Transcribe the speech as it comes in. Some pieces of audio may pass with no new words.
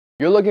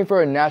You're looking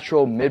for a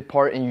natural mid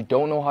part and you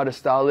don't know how to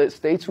style it,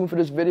 stay tuned for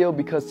this video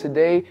because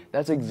today,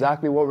 that's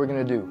exactly what we're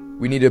gonna do.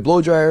 We need a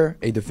blow dryer,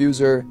 a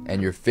diffuser,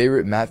 and your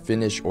favorite matte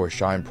finish or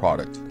shine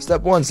product.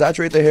 Step 1,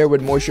 saturate the hair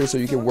with moisture so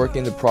you can work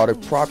in the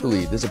product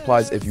properly. This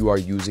applies if you are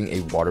using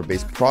a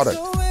water-based product.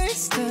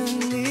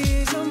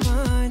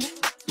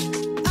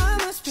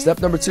 Step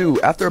number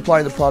 2, after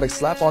applying the product,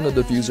 slap on the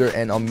diffuser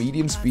and on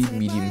medium speed,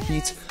 medium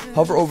heat,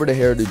 hover over the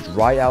hair to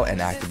dry out and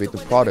activate the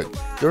product.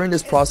 During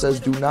this process,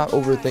 do not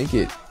overthink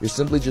it. You're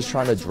simply just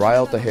trying to dry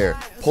out the hair.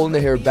 Pulling the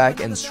hair back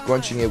and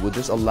scrunching it will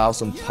just allow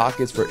some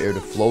pockets for air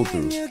to flow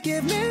through.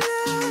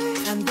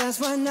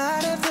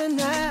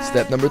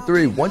 Step number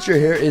 3, once your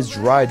hair is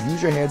dried,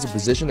 use your hands to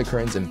position the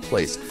curtains in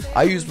place.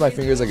 I use my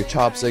fingers like a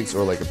chopsticks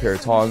or like a pair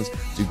of tongs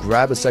to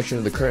grab a section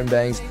of the curtain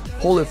bangs,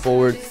 pull it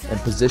forward, and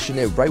position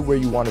it right where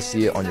you want to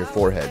see it on your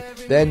forehead.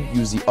 Then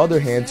use the other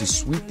hand to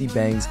sweep the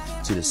bangs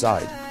to the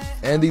side.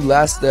 And the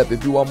last step,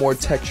 if you want more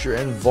texture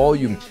and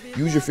volume,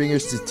 use your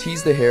fingers to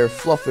tease the hair,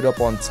 fluff it up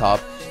on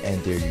top,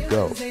 and there you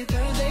go.